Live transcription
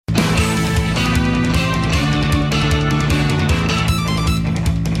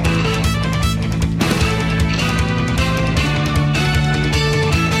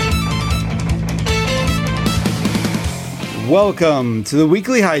Welcome to the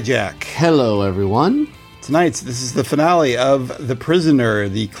Weekly Hijack. Hello, everyone. Tonight, this is the finale of The Prisoner,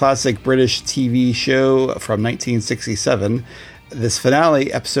 the classic British TV show from 1967. This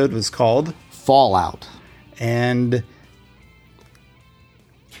finale episode was called Fallout. And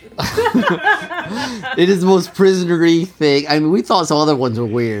it is the most prisoner-y thing. I mean, we thought some other ones were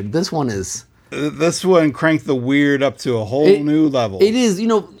weird. This one is. This one cranked the weird up to a whole new level. It is,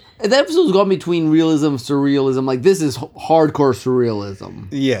 the episode's gone between realism, surrealism. Like, this is hardcore surrealism.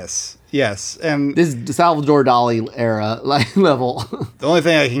 Yes. And this is the Salvador Dali era level. The only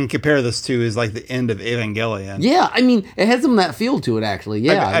thing I can compare this to is like the end of Evangelion. Yeah, I mean, it has some of that feel to it, actually.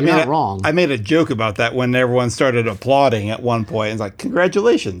 Yeah, you're not wrong. I made a joke about that when everyone started applauding at one point. It's like,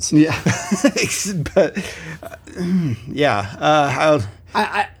 congratulations. Yeah. But, yeah.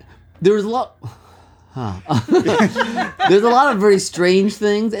 There was a lot... There's a lot of very strange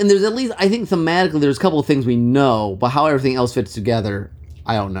things, and there's at least, I think thematically, there's a couple of things we know, but how everything else fits together,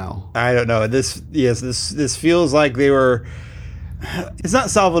 I don't know. This feels like they were. It's not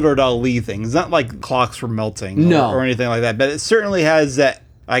Salvador Dali thing. It's not like clocks were melting or anything like that. But it certainly has that.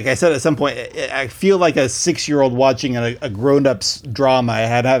 Like I said at some point, I feel like a 6-year-old watching a grown-up's drama,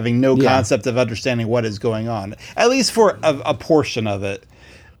 having no concept of understanding what is going on, at least for a portion of it.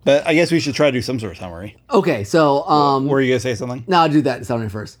 But I guess we should try to do some sort of summary. Okay, so... were you going to say something? No, I'll do that summary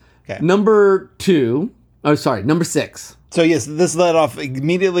first. Okay. Number 6. So yes, this led off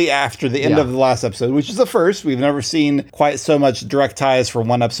immediately after the end of the last episode, which is the first. We've never seen quite so much direct ties from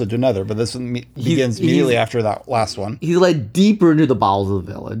one episode to another, but this one begins immediately after that last one. He's led deeper into the bowels of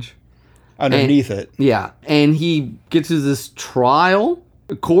the village. Underneath it. Yeah, and he gets to this trial,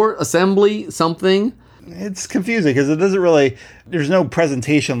 court, assembly, something... It's confusing because it doesn't really. There's no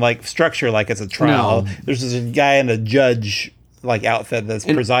presentation like structure like it's a trial. No. There's just a guy in a judge like outfit that's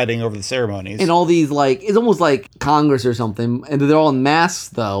presiding over the ceremonies. And all these it's almost like Congress or something. And they're all in masks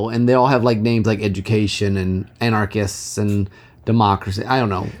though, and they all have like names like education and anarchists and democracy. I don't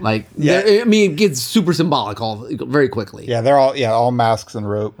know. It gets super symbolic very quickly. Yeah, they're all masks and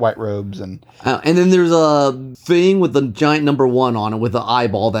white robes and then there's a thing with the giant number 1 on it with the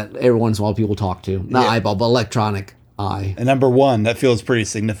eyeball that every once in a while people talk to. Not eyeball, but electronic eye. And number 1, that feels pretty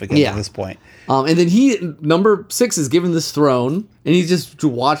significant at this point. And then number 6 is given this throne, and he's just to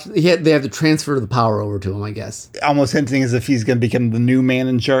watch. They have to transfer the power over to him, I guess. Almost hinting as if he's going to become the new man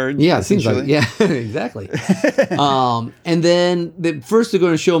in charge. Yeah, it seems like exactly. And then first they're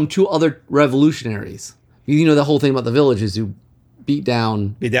going to show him 2 other revolutionaries. The whole thing about the village is who beat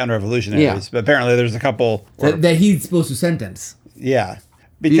down revolutionaries. Yeah. But apparently there's a couple that he's supposed to sentence. Yeah.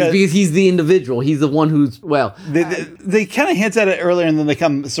 Because he's the individual. He's the one who's, They kind of hint at it earlier, and then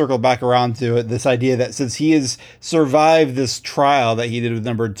they circle back around to it, this idea that since he has survived this trial that he did with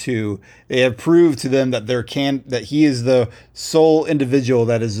number 2, they have proved to them that that he is the sole individual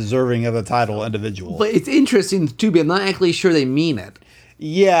that is deserving of the title individual. But it's interesting, too, but I'm not actually sure they mean it.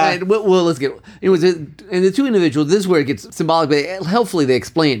 Yeah. Well, let's get... And the 2 individuals, this is where it gets symbolic, but hopefully they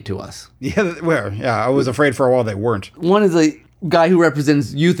explain it to us. Yeah, I was afraid for a while they weren't. One is a guy who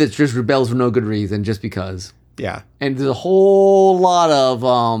represents youth that just rebels for no good reason, just because. Yeah. And there's a whole lot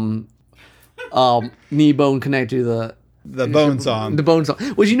of knee bone connected to the bone song. The bone song.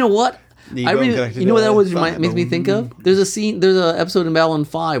 Which, you know what? What that was makes me think of? There's an episode in Babylon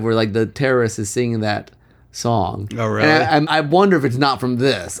 5 where the terrorist is singing that song. Oh, really? And I wonder if it's not from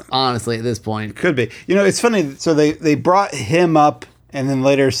this, honestly, at this point. Could be. It's funny. So they brought him up and then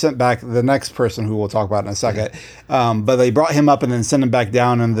later sent back the next person who we'll talk about in a second. But they brought him up and then sent him back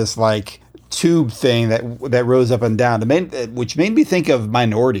down in this tube thing that rose up and down, which made me think of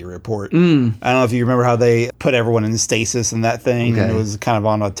Minority Report. I don't know if you remember how they put everyone in stasis in that thing, and it was kind of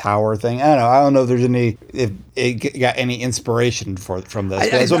on a tower thing. I don't know if there's if it got any inspiration from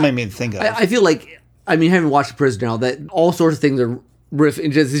this. That's what made me think of it. I feel like, having watched The Prisoner now, that all sorts of things are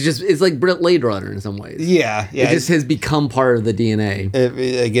it's like Blade Runner in some ways. Yeah. It just has become part of the DNA.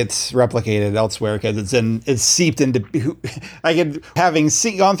 It gets replicated elsewhere because it's seeped into. Having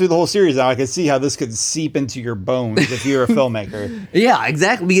gone through the whole series now, I can see how this could seep into your bones if you're a filmmaker. Yeah,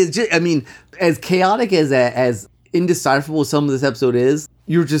 exactly. Because as chaotic as indecipherable some of this episode is,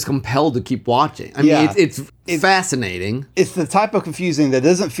 you're just compelled to keep watching. It's fascinating. It's the type of confusing that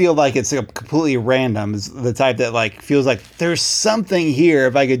doesn't feel like it's completely random. It's the type that feels like there's something here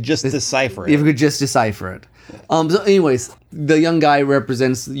if I could just decipher it. If we could just decipher it. So anyways, the young guy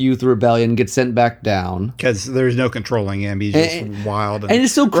represents the youth rebellion, gets sent back down. Because there's no controlling him. He's just wild and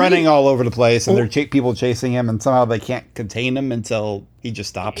it's so running all over the place, and there are people chasing him, and somehow they can't contain him until he just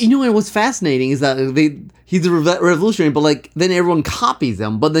stops. You know, and what's fascinating is that he's a revolutionary, but like then everyone copies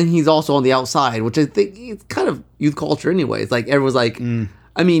him. But then he's also on the outside, which I think it's kind of youth culture anyway. It's like everyone's like,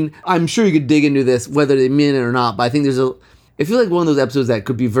 I mean, I'm sure you could dig into this whether they mean it or not, but I think I feel like one of those episodes that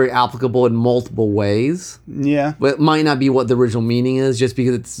could be very applicable in multiple ways. Yeah. But it might not be what the original meaning is just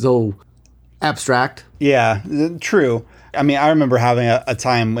because it's so abstract. Yeah, true. I mean, I remember having a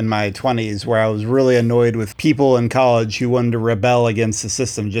time in my 20s where I was really annoyed with people in college who wanted to rebel against the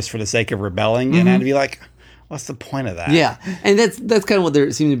system just for the sake of rebelling. And I'd be like, what's the point of that? Yeah, and that's kind of what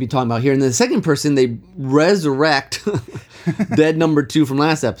they seem to be talking about here. And the second person, they resurrect dead number 2 from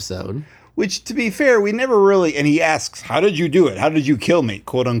last episode. Which, to be fair, we never really... And he asks, how did you do it? How did you kill me?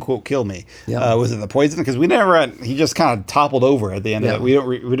 Quote, unquote, kill me. Yeah. Was it the poison? Because we never... He just kind of toppled over at the end of it. We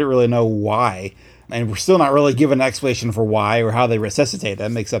didn't really know why. And we're still not really given an explanation for why or how they resuscitate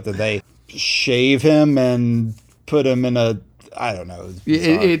him, except that they shave him and put him in a... I don't know.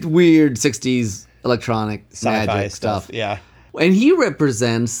 It's weird 60s electronic Sci-fi magic stuff. Yeah. And he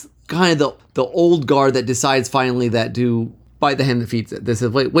represents kind of the old guard that decides finally that to bite the hand that feeds it. They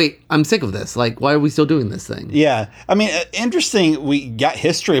said, wait, I'm sick of this. Like, why are we still doing this thing? Yeah. I mean, interesting, we got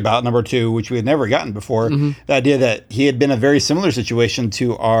history about number 2, which we had never gotten before. The idea that he had been in a very similar situation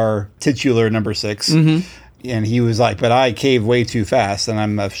to our titular number 6. And he was like, but I caved way too fast, and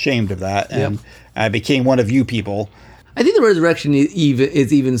I'm ashamed of that. And I became one of you people. I think the resurrection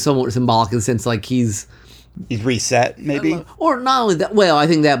is even somewhat symbolic in the sense like he's reset, maybe? Or not only that, well, I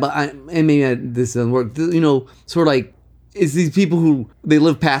think that, but this doesn't work. You know, sort of like, it's these people who they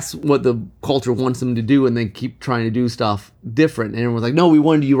live past what the culture wants them to do, and they keep trying to do stuff different. And everyone's like, "No, we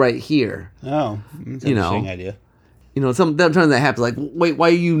wanted you right here." Oh, that's an interesting idea. You know, sometimes that happens. Like, wait, why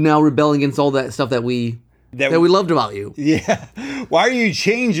are you now rebelling against all that stuff that we loved about you? Yeah, why are you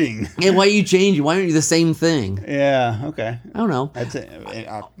changing? And why are you changing? Why aren't you the same thing? Yeah, okay. I don't know. That's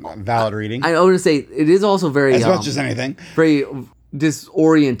a valid reading. I want to say it is also very as much as anything, very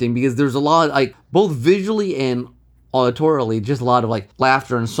disorienting because there's a lot like both visually and auditorily, just a lot of like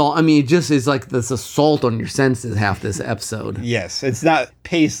laughter and assault. I mean, it just is like this assault on your senses half this episode. Yes, it's not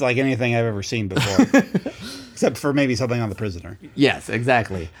paced like anything I've ever seen before, except for maybe something on The Prisoner. Yes,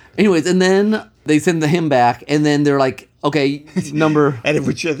 exactly. Anyways, and then they send him back, and then they're like, okay, number... and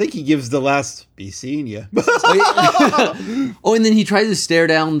which I think he gives the last, be seeing you. Oh, and then he tries to stare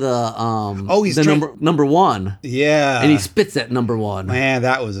down the number 1. Yeah. And he spits at number 1. Man,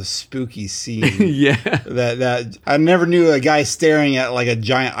 that was a spooky scene. Yeah. That I never knew a guy staring at like a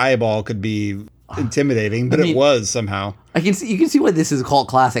giant eyeball could be intimidating, but it was somehow. You can see why this is a cult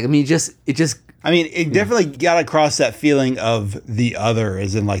classic. I mean, it definitely got across that feeling of the other,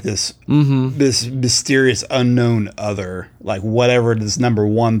 as in like this this mysterious unknown other, like whatever this number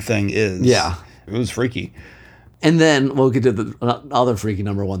 1 thing is. Yeah. It was freaky. And then we'll get to the other freaky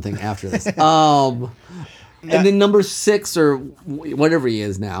number 1 thing after this. And then number 6 or whatever he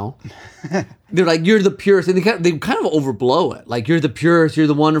is now, they're like, you're the purest. And they kind of overblow it. Like, you're the purest, you're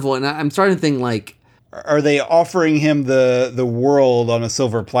the wonderful. And I'm starting to think like, are they offering him the world on a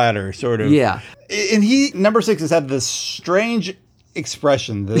silver platter, sort of? Yeah. And number 6 has had this strange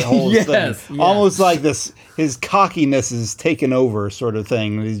expression, the whole thing. Yes. Almost like this, his cockiness is taken over sort of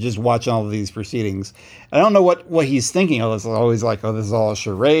thing. He's just watching all of these proceedings. I don't know what he's thinking. It's always like, this is all a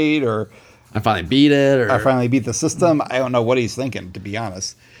charade, or I finally beat it, or I finally beat the system. I don't know what he's thinking, to be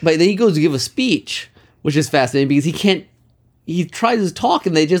honest. But then he goes to give a speech, which is fascinating because he tries to talk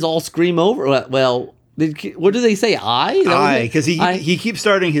and they just all scream over. Well, what do they say? I? Because he keeps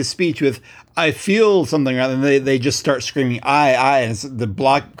starting his speech with, I feel something, rather than they just start screaming, I, and it's the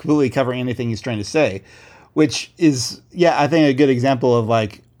block completely covering anything he's trying to say, which is, I think a good example of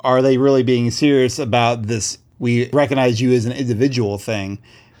like, are they really being serious about this? We recognize you as an individual thing,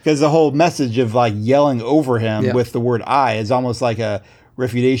 because the whole message of like yelling over him with the word I is almost like a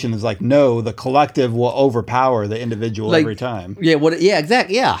refutation. Is like, no, the collective will overpower the individual every time. Yeah.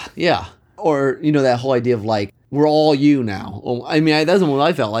 Exactly. Yeah. Or, that whole idea of like, we're all you now. I mean, that's what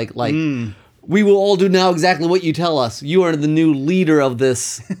I felt like. We will all do now exactly what you tell us. You are the new leader of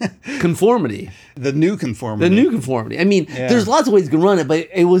this conformity. The new conformity. I mean, there's lots of ways you can run it, but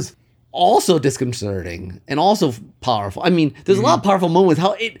it was also disconcerting and also powerful. I mean, there's a lot of powerful moments.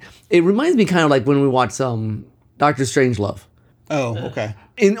 How it reminds me kind of like when we watched Doctor Strangelove. Oh, okay.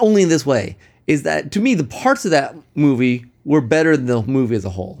 And only in this way is that, to me, the parts of that movie were better than the movie as a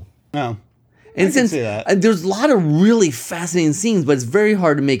whole. Oh. And since there's a lot of really fascinating scenes, but it's very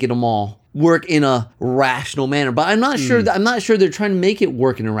hard to make them all work in a rational manner. But I'm not sure they're trying to make it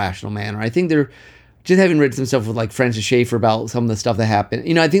work in a rational manner. I think they're just having read some stuff with like Francis Schaeffer about some of the stuff that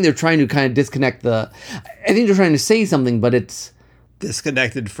happened. I think they're trying to kind of disconnect I think they're trying to say something, but it's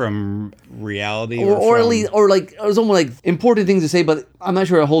disconnected from reality, or at from least, or like, it was almost like important things to say, but I'm not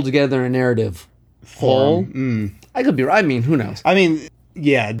sure it holds together a narrative whole. I could be right. I mean, who knows? I mean,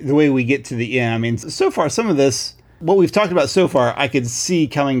 yeah, the way we get to the end. I mean, so far, some of this, what we've talked about so far, I could see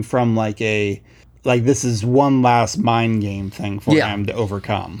coming from like this is one last mind game thing for him to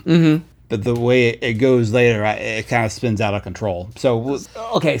overcome. Mm-hmm. But the way it goes later, it kind of spins out of control. So we'll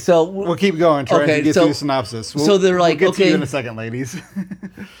keep going, trying to get through the synopsis. So they're like, we'll get to you in a second, ladies.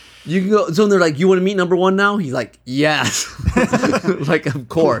 You can go. So they're like, you want to meet number one now? He's like, yes. Like, of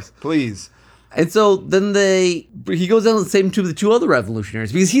course. Please. And so then he goes down the same tube with the two other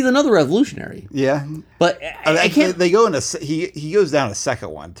revolutionaries because he's another revolutionary. Yeah. But I can't. They go in he goes down a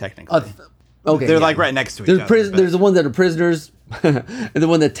second one, technically. Okay. They're like right next to each other. There's the ones that are prisoners and the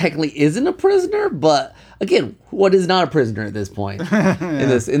one that technically isn't a prisoner. But again, what is not a prisoner at this point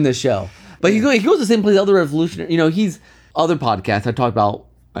in this show? But he goes to the same place other revolutionary. He's other podcasts I talked about.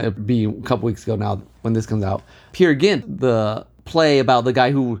 It'll be a couple weeks ago now when this comes out. Peer Gynt, the play about the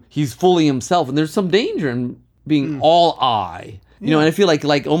guy who he's fully himself, and there's some danger in being all I. And I feel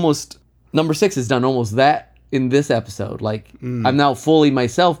like almost number 6 has done almost that in this episode. Like I'm now fully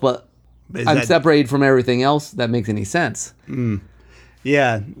myself, but I'm separated from everything else that makes any sense.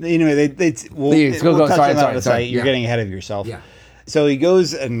 Yeah. Anyway, we'll touch on that in a second. You're getting ahead of yourself. Yeah. So he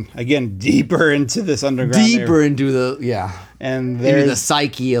goes, and again, deeper into this underground. Into the, and into the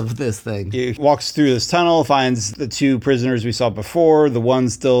psyche of this thing. He walks through this tunnel, finds the 2 prisoners we saw before, the one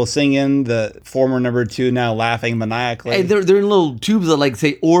still singing, the former number 2 now laughing maniacally. Hey, they're in little tubes that, like,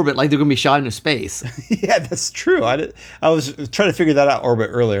 say, orbit, like they're going to be shot into space. Yeah, that's true. I was trying to figure that out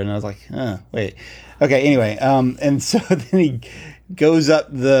orbit earlier, and I was like, wait. Okay, anyway, and so then he goes up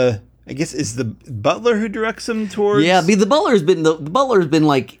I guess it's the butler who directs him towards. Yeah, the butler's been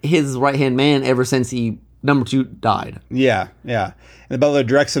like his right hand man ever since number 2 died. Yeah. And the butler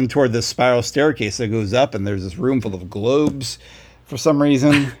directs him toward this spiral staircase that goes up, and there's this room full of globes for some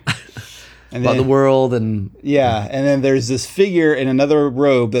reason. And about the world and and then there's this figure in another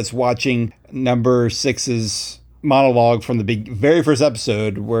robe that's watching number 6's monologue from the very first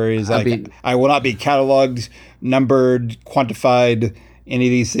episode, where he's like, "I will not be cataloged, numbered, quantified." Any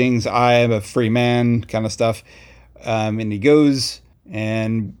of these things, I am a free man, kind of stuff. And he goes,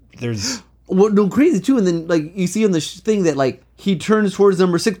 and there's crazy too. And then like you see on the thing that like he turns towards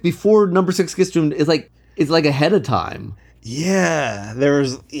number 6 before number 6 gets to him. It's like ahead of time. Yeah,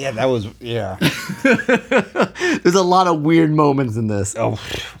 there's a lot of weird moments in this. Oh,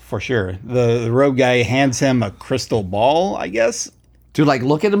 for sure. The robe guy hands him a crystal ball, I guess, to like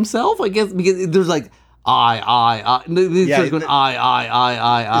look at himself. I guess because there's like. I. He starts going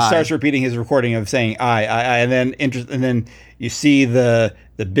I. He starts repeating his recording of saying I, and then you see the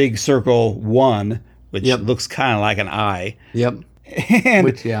big circle 1, which looks kind of like an I. Yep.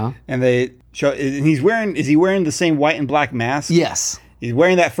 And they show. And is he wearing the same white and black mask? Yes. He's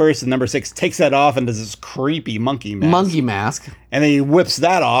wearing that first, and number 6 takes that off and does this creepy monkey mask. And then he whips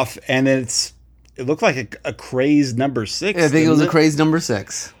that off, and it looked like a crazed number 6. I think it was a crazed number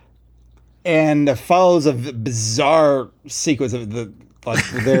 6. And follows a bizarre sequence of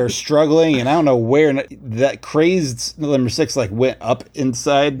they're struggling, and I don't know where that crazed number 6 like went up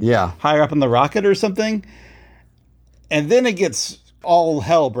inside, higher up in the rocket or something, and then it gets all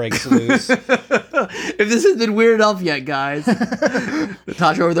hell breaks loose. If this has been weird enough yet, guys,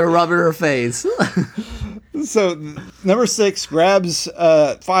 Natasha over there rubbing her face. So number 6 grabs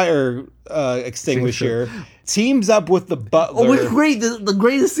a fire extinguisher. Teams up with the butler. Oh, what's great! The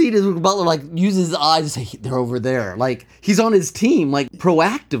greatest scene is when the butler like uses his eyes to say they're over there. Like he's on his team, like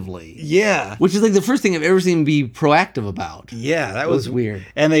proactively. Yeah, which is like the first thing I've ever seen him be proactive about. Yeah, that was weird.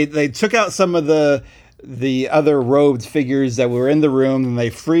 And they took out some of the other robed figures that were in the room, and they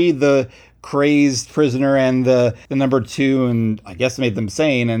freed the crazed prisoner and the number 2, and I guess made them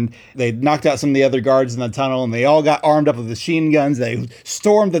sane, and they knocked out some of the other guards in the tunnel, and they all got armed up with machine guns. They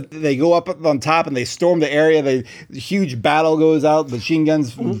go up on top and they storm the area. The huge battle goes out, the machine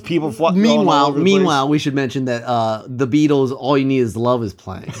guns, people fly. Meanwhile, we should mention that the Beatles' "All You Need Is Love" is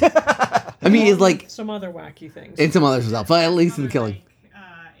playing. I mean, it's like some other wacky things and some other stuff, but at least in the killing.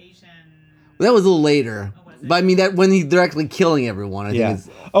 Asian. That was a little later. But I mean, that when he's directly killing everyone, I think it's...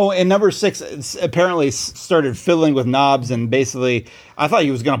 Oh, and number 6 apparently started fiddling with knobs, and basically, I thought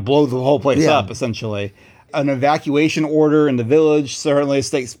he was going to blow the whole place up, essentially. An evacuation order in the village certainly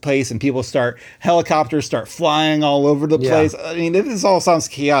takes place, and helicopters start flying all over the place. I mean, this all sounds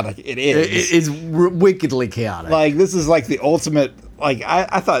chaotic. It is. It's wickedly chaotic. Like, this is like the ultimate like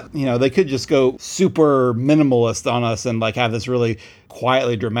I thought, they could just go super minimalist on us and like have this really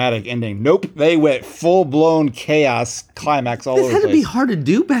quietly dramatic ending. Nope, they went full blown chaos climax all over the place. This had to be hard to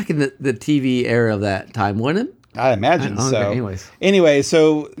do back in the TV era of that time, wouldn't it? I imagine so. Okay, Anyway,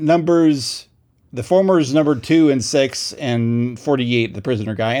 so numbers. The former's number 2 and 6 and 48, the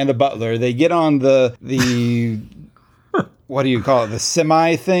prisoner guy, and the butler. They get on the what do you call it? The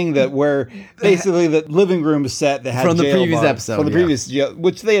semi thing that where basically the living room set that had from the jail previous bar, episode, from the previous jail,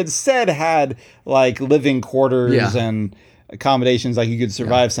 which they had said had like living quarters and accommodations, like you could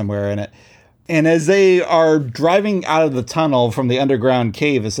survive somewhere in it. And as they are driving out of the tunnel from the underground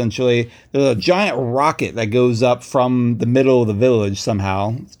cave, essentially, there's a giant rocket that goes up from the middle of the village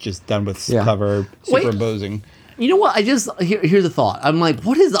somehow. It's just done with clever superimposing. You know what? Here's a thought. I'm like,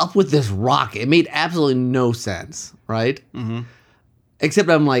 what is up with this rocket? It made absolutely no sense, right? Mm-hmm. Except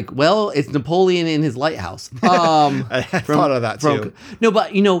I'm like, well, it's Napoleon in his lighthouse. I thought of that too. No,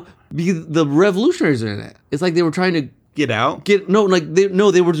 but because the revolutionaries are in it. It's like they were trying to get out. They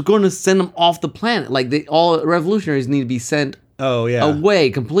were just going to send them off the planet. Like all revolutionaries need to be sent. Away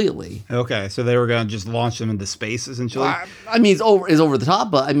completely. Okay, so they were going to just launch them into space, essentially. I mean, it's over the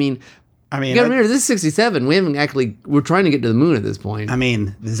top, but you gotta remember, this is 67. We're trying to get to the moon at this point. I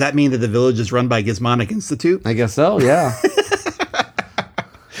mean, does that mean that the village is run by Gizmonic Institute? I guess so, yeah.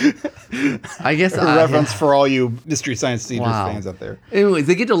 I guess a reference for all you Mystery Science Theater fans out there. Anyways,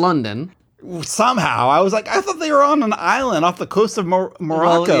 they get to London. Somehow, I was like, I thought they were on an island off the coast of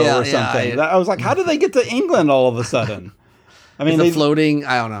Morocco or something. I was like, how did they get to England all of a sudden? I mean, they floating.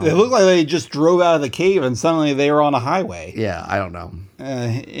 I don't know. It looked like they just drove out of the cave and suddenly they were on a highway. Yeah, I don't know.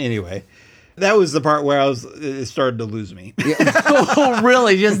 Anyway, that was the part where it started to lose me. Oh,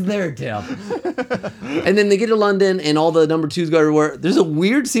 really? Just there, Tim. And then they get to London, and all the number 2s go everywhere. There's a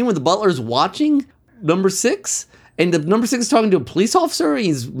weird scene where the butler's watching number 6. And the number 6 is talking to a police officer.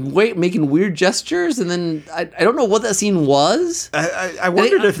 He's making weird gestures, and then I don't know what that scene was. I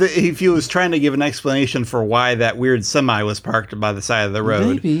wondered if he was trying to give an explanation for why that weird semi was parked by the side of the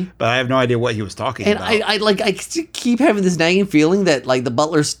road. Maybe, but I have no idea what he was talking about. And I keep having this nagging feeling that like the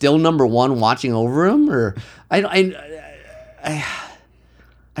butler's still number 1 watching over him, or I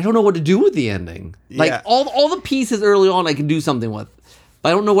don't know what to do with the ending. Like all the pieces early on, I can do something with. I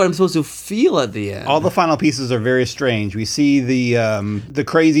don't know what I'm supposed to feel at the end. All the final pieces are very strange. We see the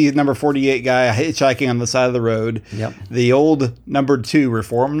crazy number 48 guy hitchhiking on the side of the road. Yep. The old number 2,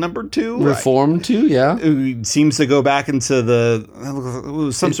 Reform number 2. Reform 2, yeah. Who seems to go back into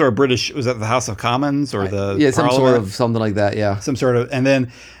some sort of British, was that the House of Commons or the Parliament? Some sort of something like that, yeah. Some sort of, and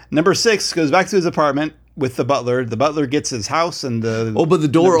then number 6 goes back to his apartment with the butler. The butler gets his house and but the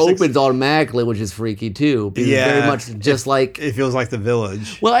door opens automatically, which is freaky too. Because it's very much just like it feels like the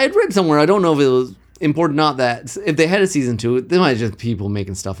village. Well, I had read somewhere, I don't know if it was important or not, that if they had a season 2, they might just people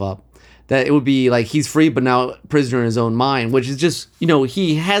making stuff up. That it would be like he's free, but now prisoner in his own mind, which is just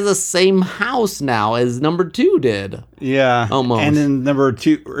he has the same house now as number 2 did. Yeah, almost. And then number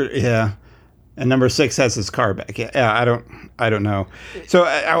 2, and number 6 has his car back. Yeah, I don't know. So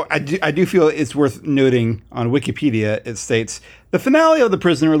I do feel it's worth noting on Wikipedia, it states, the finale of The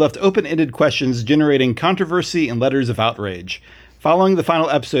Prisoner left open-ended questions generating controversy and letters of outrage. Following the final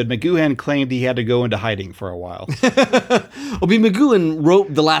episode, McGoohan claimed he had to go into hiding for a while. McGoohan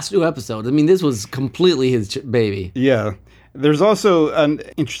wrote the last 2 episodes. I mean, this was completely his baby. Yeah. There's also an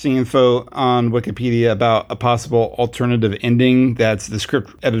interesting info on Wikipedia about a possible alternative ending that the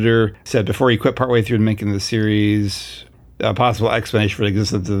script editor said before he quit partway through making the series. A possible explanation for the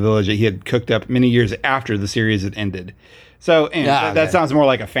existence of the village that he had cooked up many years after the series had ended. So that sounds more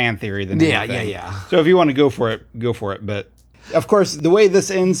like a fan theory than anything. Yeah. So if you want to go for it, go for it. But of course, the way this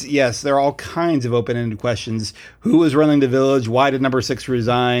ends, yes, there are all kinds of open-ended questions. Who was running the village? Why did number 6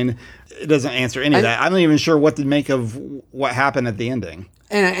 resign? It doesn't answer any of that. I'm not even sure what to make of what happened at the ending.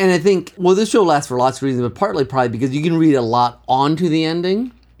 And I think, this show lasts for lots of reasons, but partly probably because you can read a lot onto the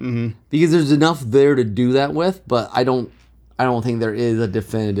ending. Mm-hmm. Because there's enough there to do that with, but I don't think there is a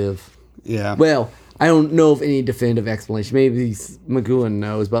definitive. Yeah. Well, I don't know of any definitive explanation. Maybe McGoohan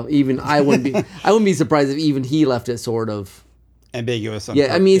knows, but even I wouldn't be surprised if even he left it sort of ambiguous.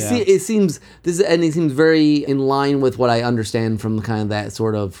 Yeah, I mean, it seems this ending seems very in line with what I understand from kind of that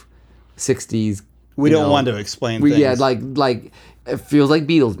sort of 60s. We don't want to explain things. Yeah, like it feels like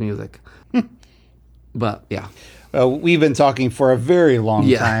Beatles music. But yeah. We've been talking for a very long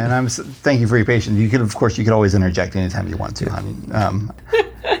time, and thank you for your patience. You could always interject anytime you want to. I mean,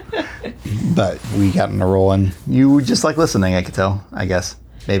 but we got in a roll, and you just like listening. I could tell. I guess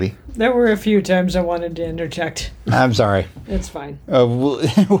maybe there were a few times I wanted to interject. I'm sorry. It's fine. Do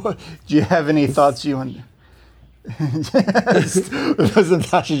you have any thoughts you want?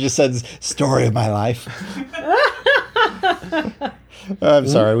 Natasha just said story of my life. I'm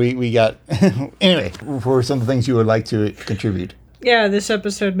sorry, we got... Anyway, for some of the things you would like to contribute. Yeah, this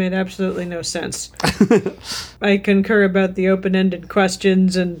episode made absolutely no sense. I concur about the open-ended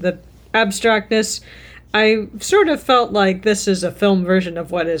questions and the abstractness. I sort of felt like this is a film version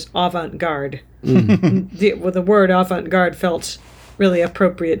of what is avant-garde. The word avant-garde felt really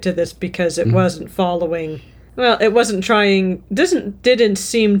appropriate to this because it wasn't following... Well, it wasn't trying... Didn't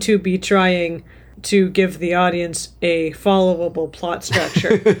seem to be trying to give the audience a followable plot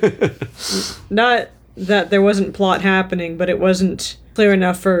structure. Not that there wasn't plot happening, but it wasn't clear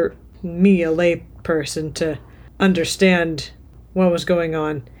enough for me, a lay person, to understand what was going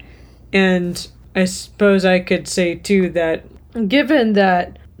on. And I suppose I could say, too, that given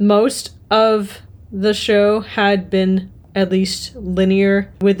that most of the show had been at least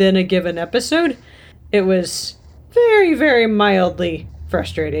linear within a given episode, it was very, very mildly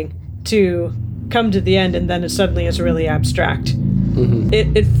frustrating to come to the end and then it suddenly is really abstract.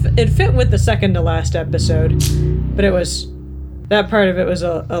 It fit with the second to last episode, but that part of it was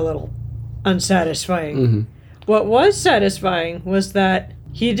a little unsatisfying. What was satisfying was that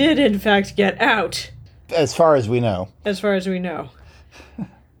he did in fact get out. As far as we know. As far as we know.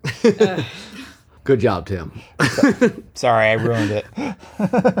 Good job, Tim. Sorry, I ruined it.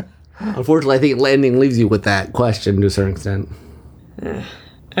 Unfortunately, I think landing leaves you with that question to a certain extent.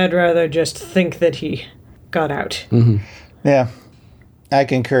 I'd rather just think that he got out. Yeah, I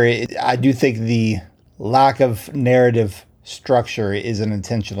concur. I do think the lack of narrative structure is an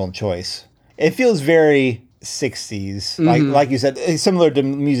intentional choice. It feels very 60s, like you said, similar to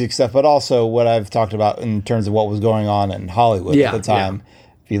music stuff, but also what I've talked about in terms of what was going on in Hollywood at the time. Yeah.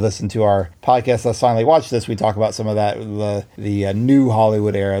 If you listen to our podcast, Let's Finally Watch This, we talk about some of that, the new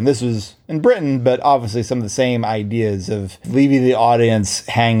Hollywood era. And this was in Britain, but obviously some of the same ideas of leaving the audience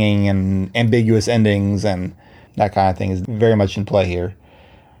hanging and ambiguous endings and that kind of thing is very much in play here.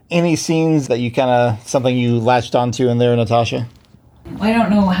 Any scenes that you something you latched onto in there, Natasha? I don't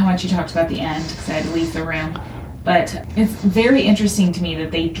know how much you talked about the end because I had to leave the room, but it's very interesting to me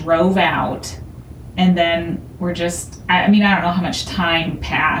that they drove out and then were just, I don't know how much time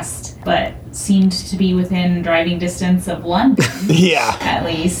passed, but seemed to be within driving distance of London. Yeah. At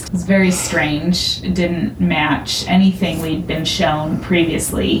least. It was very strange. It didn't match anything we'd been shown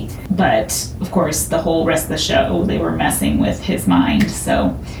previously, but of course the whole rest of the show, they were messing with his mind,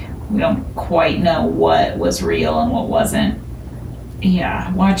 so we don't quite know what was real and what wasn't.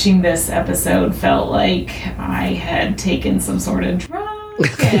 Yeah, watching this episode felt like I had taken some sort of drug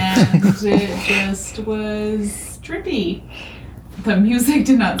and it just was trippy. The music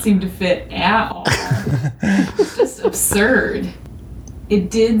did not seem to fit at all. It's just absurd. It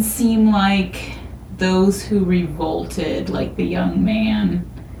did seem like those who revolted, like the young man,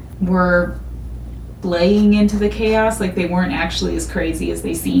 were laying into the chaos, like they weren't actually as crazy as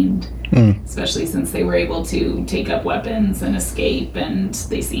they seemed. Especially since they were able to take up weapons and escape, and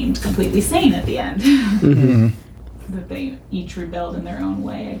they seemed completely sane at the end. That they each rebelled in their own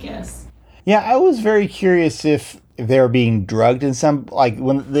way, I guess. Yeah, I was very curious if they were being drugged in some, like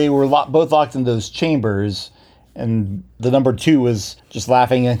when they were both locked in those chambers, and the number 2 was just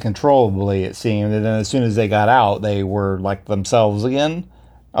laughing uncontrollably, it seemed, and then as soon as they got out, they were like themselves again.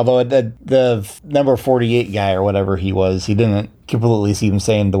 Although the number 48 guy or whatever he was, he didn't completely seem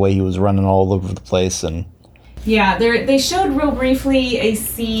sane the way he was running all over the place. And yeah, they showed real briefly a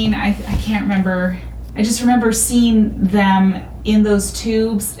scene, I can't remember. I just remember seeing them in those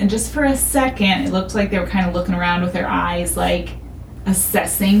tubes, and just for a second, it looked like they were kind of looking around with their eyes, like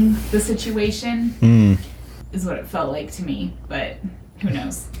assessing the situation, is what it felt like to me, but who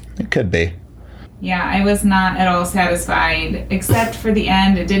knows? It could be. Yeah, I was not at all satisfied, except for the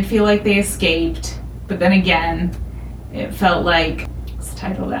end. It did feel like they escaped, but then again, it felt like, what's the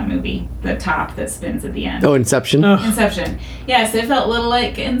title of that movie? The top that spins at the end. Oh, Inception? Inception. Yes, it felt a little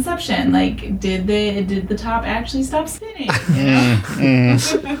like Inception. Like, did the top actually stop spinning? You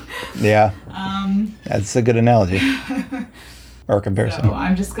know? Yeah. That's a good analogy. Or comparison. So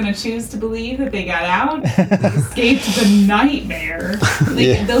I'm just going to choose to believe that they got out, escaped the nightmare.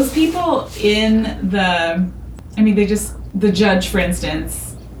 Like, those people in the judge, for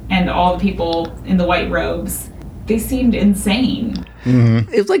instance, and all the people in the white robes, they seemed insane.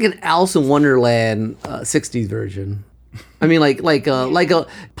 It was like an Alice in Wonderland 60s version. I mean, like a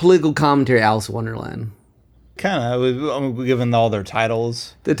political commentary Alice in Wonderland. Kind of, given all their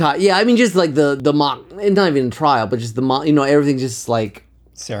titles. Yeah, I mean, just like the mock, and not even a trial, but just the mock, everything just like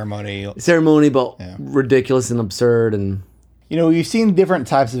ceremony, but ridiculous and absurd. And You know, we've seen different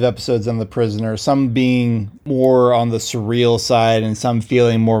types of episodes on The Prisoner, some being more on the surreal side and some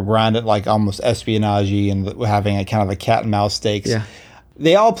feeling more grounded, like almost espionage-y and having a kind of a cat and mouse stakes. Yeah.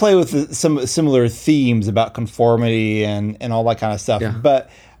 They all play with some similar themes about conformity and all that kind of stuff. Yeah. But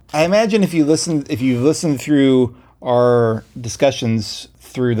I imagine if you listen through our discussions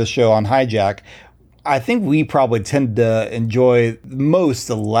through the show on Hijack, I think we probably tend to enjoy most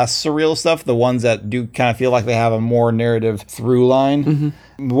the less surreal stuff, the ones that do kind of feel like they have a more narrative through line.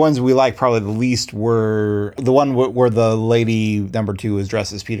 Mm-hmm. The ones we like probably the least were the one where the lady number 2 was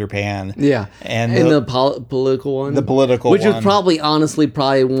dressed as Peter Pan. Yeah, and the political one, the political which one, is probably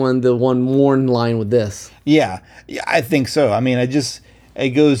the one more in line with this. Yeah, I think so. I mean, it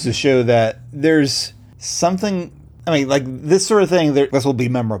goes to show that there's something. I mean, like this sort of thing, this will be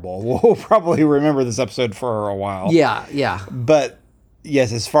memorable. We'll probably remember this episode for a while. Yeah. But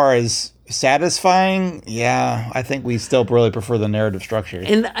yes, as far as satisfying, I think we still really prefer the narrative structure.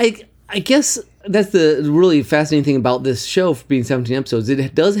 And I guess that's the really fascinating thing about this show for being 17 episodes.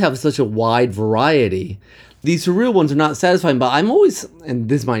 It does have such a wide variety. These surreal ones are not satisfying, but I'm always, and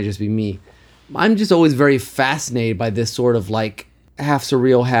this might just be me, I'm just always very fascinated by this sort of like half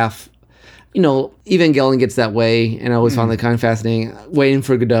surreal, half, Evangelion gets that way, and I always found that kind of fascinating. Waiting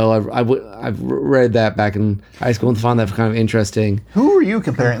for Godot, I've read that back in high school and found that kind of interesting. Who were you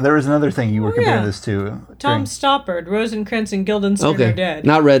comparing? There was another thing you were comparing this to. Tom Stoppard, Rosencrantz and Guildenstern are dead.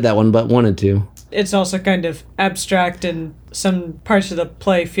 Not read that one, but wanted to. It's also kind of abstract, and some parts of the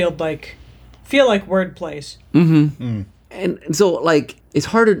play feel like word plays. Mm-hmm. And so, like, it's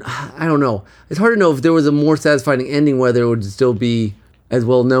hard to, I don't know. It's hard to know if there was a more satisfying ending, whether it would still be as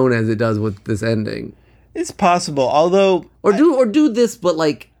well known as it does with this ending. It's possible, although or do this, but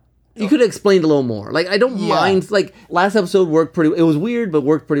like you could have explained a little more. Like I don't mind. Like last episode worked pretty. It was weird, but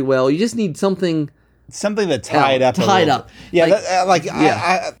worked pretty well. You just need something that tied up.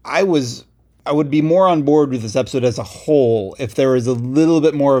 Yeah, I would be more on board with this episode as a whole if there was a little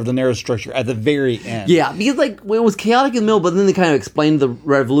bit more of the narrative structure at the very end. Yeah, because like when it was chaotic in the middle, but then they kind of explained the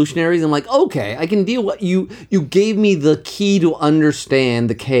revolutionaries. I'm like, okay, I can deal with you. You gave me the key to understand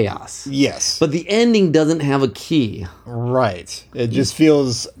the chaos. Yes, but the ending doesn't have a key. Right. It just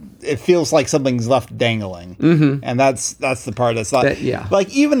feels like something's left dangling, and that's the part that's not. Like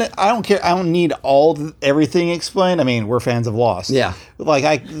even I don't care. I don't need everything explained. I mean, we're fans of Lost. Yeah.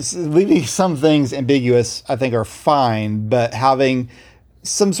 Like leaving some things ambiguous, I think, are fine, but having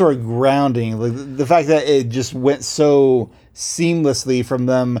some sort of grounding, like the fact that it just went so seamlessly from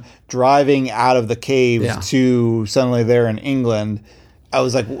them driving out of the caves to suddenly they're in England. I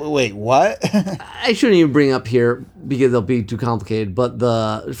was like, wait, what? I shouldn't even bring up here because it'll be too complicated, but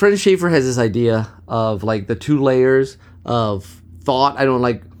the Fred Schaefer has this idea of like the 2 layers of thought.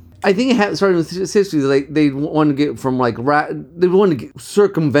 I think it started with history. Like they want to get from like they want to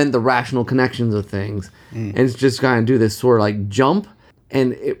circumvent the rational connections of things, and it's just kind of do this sort of like jump,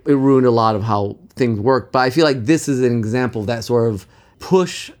 and it ruined a lot of how things work. But I feel like this is an example of that sort of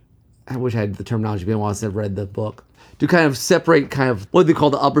push. I wish I had the terminology been while I read the book. To kind of separate kind of what they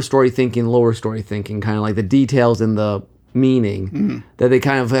call the upper story thinking, lower story thinking, kind of like the details and the meaning that they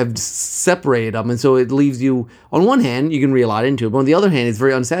kind of have separated them. And so it leaves you, on one hand, you can read a lot into it, but on the other hand, it's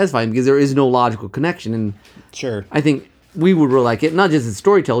very unsatisfying because there is no logical connection. And sure, I think we would really like it, not just as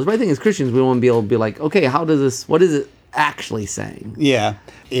storytellers, but I think as Christians, we want to be able to be like, okay, what is it actually saying? Yeah,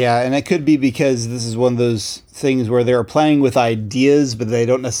 and it could be because this is one of those things where they're playing with ideas, but they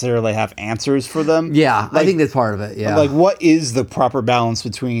don't necessarily have answers for them. Yeah, I think that's part of it, yeah. Like, what is the proper balance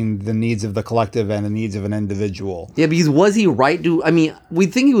between the needs of the collective and the needs of an individual? Yeah, because was he right to, I mean, we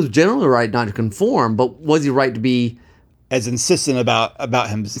think he was generally right not to conform, but was he right to be as insistent about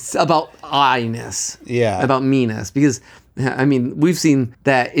him, about I-ness, about me-ness? Because, I mean, we've seen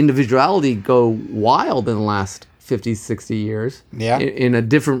that individuality go wild in the last 50, 60 years. Yeah. In a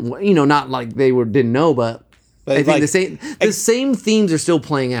different way, not like they didn't know, but I think the same themes are still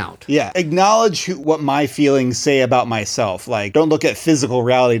playing out. Yeah. Acknowledge what my feelings say about myself. Like, don't look at physical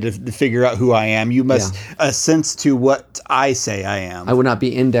reality to figure out who I am. You must assent to what I say I am. I would not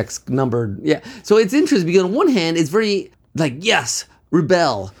be index numbered. Yeah. So it's interesting because on one hand, it's very like, yes,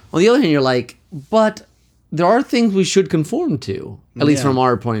 rebel. On the other hand, you're like, but there are things we should conform to, at least from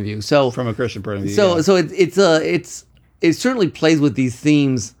our point of view. So from a Christian point of view. So it certainly plays with these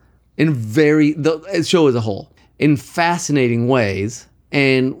themes in the show as a whole in fascinating ways,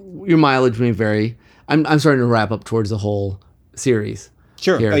 and your mileage may vary. I'm starting to wrap up towards the whole series.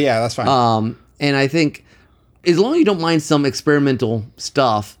 Sure. Here. Oh yeah, that's fine. And I think as long as you don't mind some experimental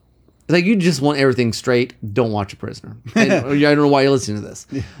stuff, like you just want everything straight, don't watch A Prisoner. And, I don't know why you're listening to this.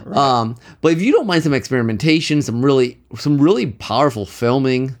 Right. But if you don't mind some experimentation, some really powerful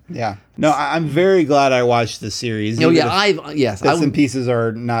filming. Yeah. No, I'm very glad I watched the series. Oh yeah, bits and pieces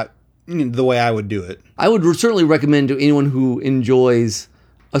are not the way I would do it. I would certainly recommend to anyone who enjoys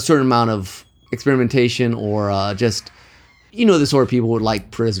a certain amount of experimentation or just. The sort of people who would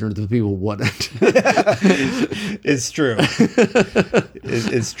like Prisoner, the people who wouldn't. It's true.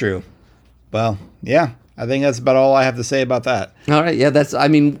 It's true. Well, yeah. I think that's about all I have to say about that. All right. Yeah,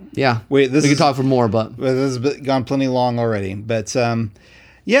 we could talk for more, but... This has gone plenty long already. But,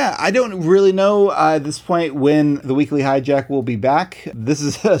 I don't really know at this point when the Weekly Hijack will be back. This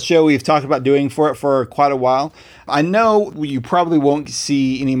is a show we've talked about doing for quite a while. I know you probably won't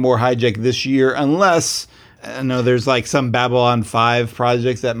see any more Hijack this year unless... I know there's like some Babylon 5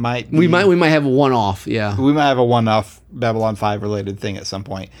 projects that might be, we might have a one-off, yeah. We might have a one-off Babylon 5 related thing at some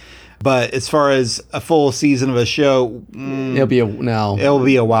point. But as far as a full season of a show, it'll be a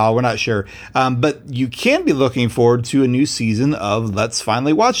while. We're not sure. But you can be looking forward to a new season of Let's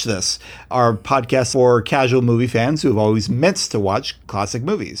Finally Watch This, our podcast for casual movie fans who have always meant to watch classic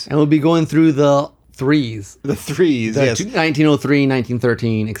movies. And we'll be going through the threes. The threes, yes. 1903,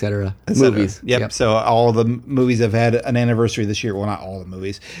 1913, etc. Movies. Yep. So all the movies have had an anniversary this year. Well, not all the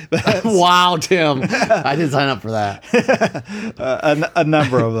movies. Wow, Tim. I didn't sign up for that. A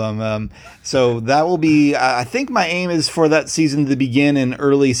number of them. So that will be, I think my aim is for that season to begin in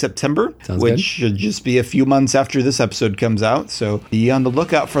early September, which should just be a few months after this episode comes out. So be on the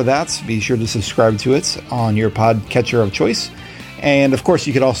lookout for that. Be sure to subscribe to it on your podcatcher of choice. And, of course,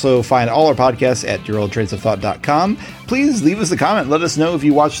 you can also find all our podcasts at YourOldTradesOfThought.com. Please leave us a comment. Let us know if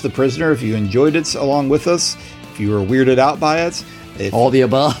you watched The Prisoner, if you enjoyed it along with us, if you were weirded out by it. All the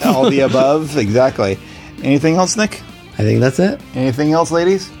above. All the above, exactly. Anything else, Nick? I think that's it. Anything else,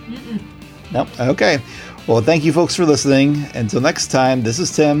 ladies? Mm-mm. Nope. Okay. Well, thank you, folks, for listening. Until next time, this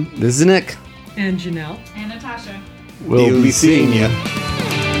is Tim. This is Nick. And Janelle. And Natasha. We'll be seeing you.